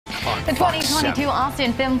The 2022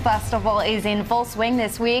 Austin Film Festival is in full swing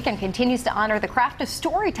this week and continues to honor the craft of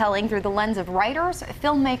storytelling through the lens of writers,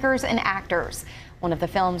 filmmakers, and actors. One of the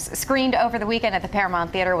films screened over the weekend at the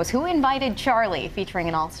Paramount Theater was Who Invited Charlie, featuring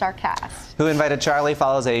an all-star cast. Who Invited Charlie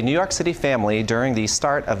follows a New York City family during the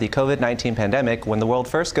start of the COVID-19 pandemic when the world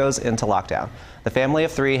first goes into lockdown. The family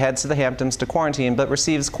of three heads to the Hamptons to quarantine, but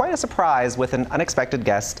receives quite a surprise with an unexpected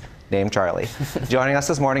guest named Charlie. Joining us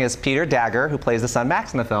this morning is Peter Dager, who plays the son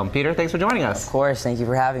Max in the film. Peter, thanks for joining us. Of course, thank you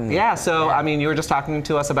for having me. Yeah, so, I mean, you were just talking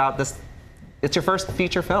to us about this. It's your first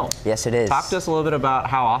feature film. Yes, it is. Talk to us a little bit about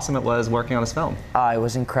how awesome it was working on this film. It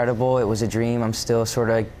was incredible. It was a dream. I'm still sort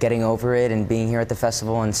of getting over it, and being here at the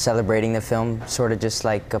festival and celebrating the film sort of just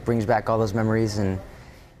like brings back all those memories, and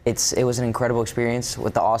it was an incredible experience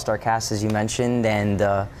with the all-star cast, as you mentioned, and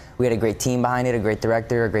we had a great team behind it, a great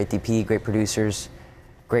director, a great DP, great producers,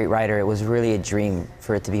 great writer. It was really a dream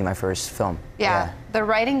for it to be my first film. Yeah. The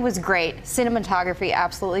writing was great. Cinematography,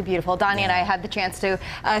 absolutely beautiful. Donnie and I had the chance to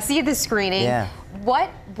see the screening. Yeah. What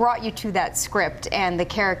brought you to that script and the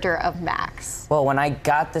character of Max? Well, when I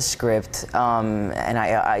got the script, and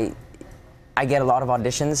I get a lot of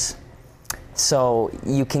auditions, so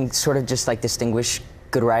you can sort of just like distinguish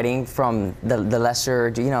good writing from the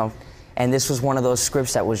lesser, you know, and this was one of those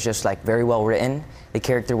scripts that was just like very well written. The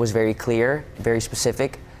character was very clear, very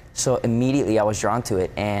specific. So immediately I was drawn to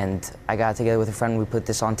it, and I got together with a friend. We put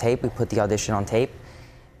this on tape. We put the audition on tape,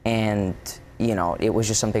 and you know, it was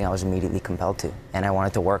just something I was immediately compelled to, and I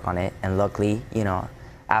wanted to work on it. And luckily, you know,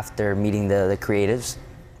 after meeting the creatives,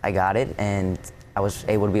 I got it, and I was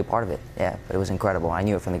able to be a part of it. Yeah, but it was incredible. I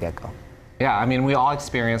knew it from the get-go. Yeah, I mean, we all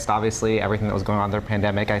experienced obviously everything that was going on during the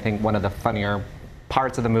pandemic. I think one of the funnier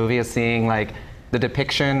parts of the movie is seeing like the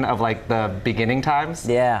depiction of like the beginning times.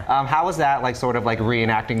 Yeah. How was that like sort of like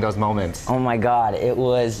reenacting those moments? Oh my God, it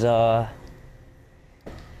was, oh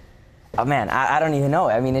man, I don't even know.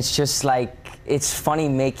 I mean, it's just like, it's funny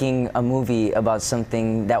making a movie about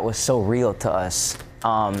something that was so real to us,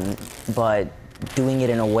 but doing it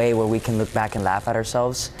in a way where we can look back and laugh at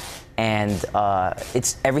ourselves. And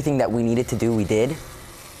it's everything that we needed to do, we did,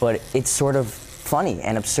 but it's sort of funny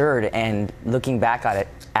and absurd, and looking back at it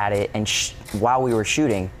and while we were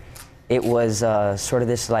shooting, it was sort of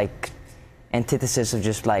this like antithesis of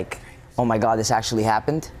just like, oh my God, this actually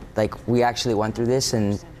happened. Like, we actually went through this,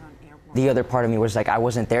 and the other part of me was like, I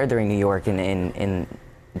wasn't there during New York and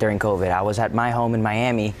during COVID. I was at my home in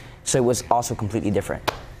Miami, so it was also completely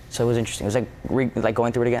different. So it was interesting. It was like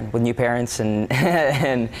going through it again with new parents and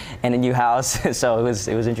and a new house. So it was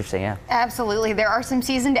interesting, yeah. Absolutely. There are some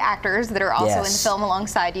seasoned actors that are also in the film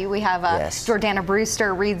alongside you. We have Jordana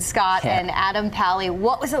Brewster, Reed Scott, and Adam Pally.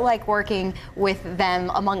 What was it like working with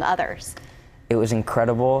them, among others? It was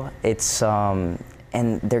incredible. It's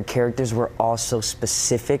and their characters were all so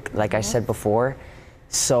specific, like I said before.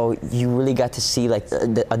 So you really got to see like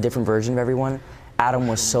a different version of everyone. Adam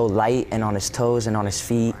was so light and on his toes and on his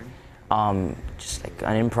feet, just like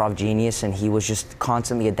an improv genius, and he was just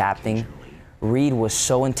constantly adapting. Reed was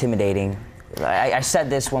so intimidating. I said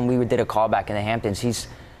this when we did a callback in the Hamptons.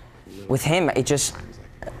 With him,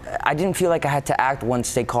 I didn't feel like I had to act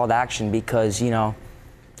once they called action, because, you know,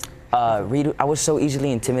 Reed, I was so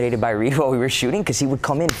easily intimidated by Reed while we were shooting, because he would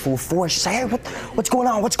come in full force, say, hey, what's going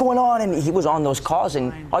on, what's going on? And he was on those calls,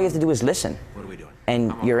 and all you have to do is listen.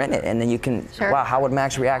 And you're in it, and then you can, wow, how would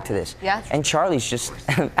Max react to this? Yeah. And Charlie's just,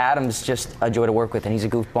 Adam's just a joy to work with, and he's a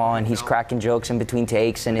goofball, and he's cracking jokes in between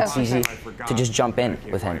takes, and it's easy to just jump in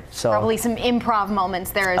with him. So probably some improv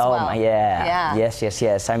moments there as well. Oh, yeah.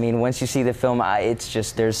 Yes. I mean, once you see the film, it's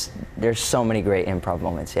just, there's so many great improv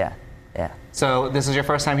moments, yeah. So this is your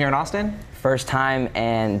first time here in Austin? First time,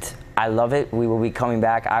 and I love it. We will be coming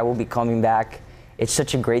back. I will be coming back. It's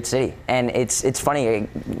such a great city, and it's funny,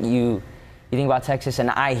 you think about Texas, and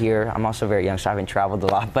I hear, I'm also very young, so I haven't traveled a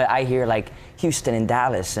lot, but I hear like Houston and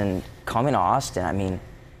Dallas, and coming to Austin, I mean,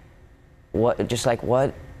 what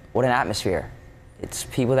an atmosphere. It's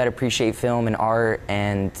people that appreciate film and art,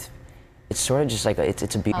 and it's sort of just like, it's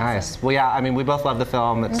a beautiful. Nice. Well, yeah, I mean, we both love the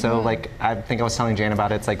film. It's so like, I think I was telling Jane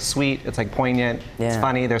about it, it's like sweet, it's like poignant, it's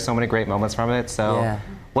funny, there's so many great moments from it, so.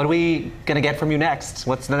 What are we gonna get from you next?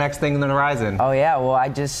 What's the next thing on the horizon? Oh yeah, well, I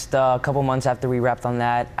just, a couple months after we wrapped on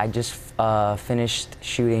that, I just finished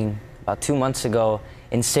shooting about 2 months ago,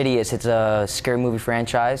 Insidious. It's a scary movie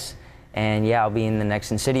franchise, and yeah, I'll be in the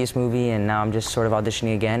next Insidious movie, and now I'm just sort of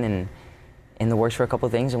auditioning again, and in the works for a couple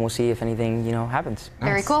of things, and we'll see if anything, you know, happens.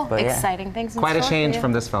 Very cool. But, exciting things in Quite a store change for you.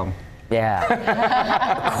 from this film.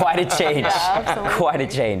 Yeah. Quite a change. absolutely. Quite a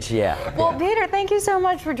change, yeah. Well, Peter, thank you so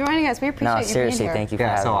much for joining us. We appreciate No, you seriously, being here. thank you for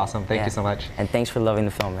having me. so awesome. Thank you so much. And thanks for loving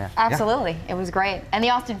the film, yeah. Absolutely. It was great. And the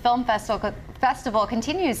Austin Film Festival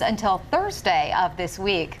continues until Thursday of this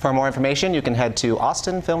week. For more information, you can head to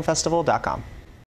austinfilmfestival.com.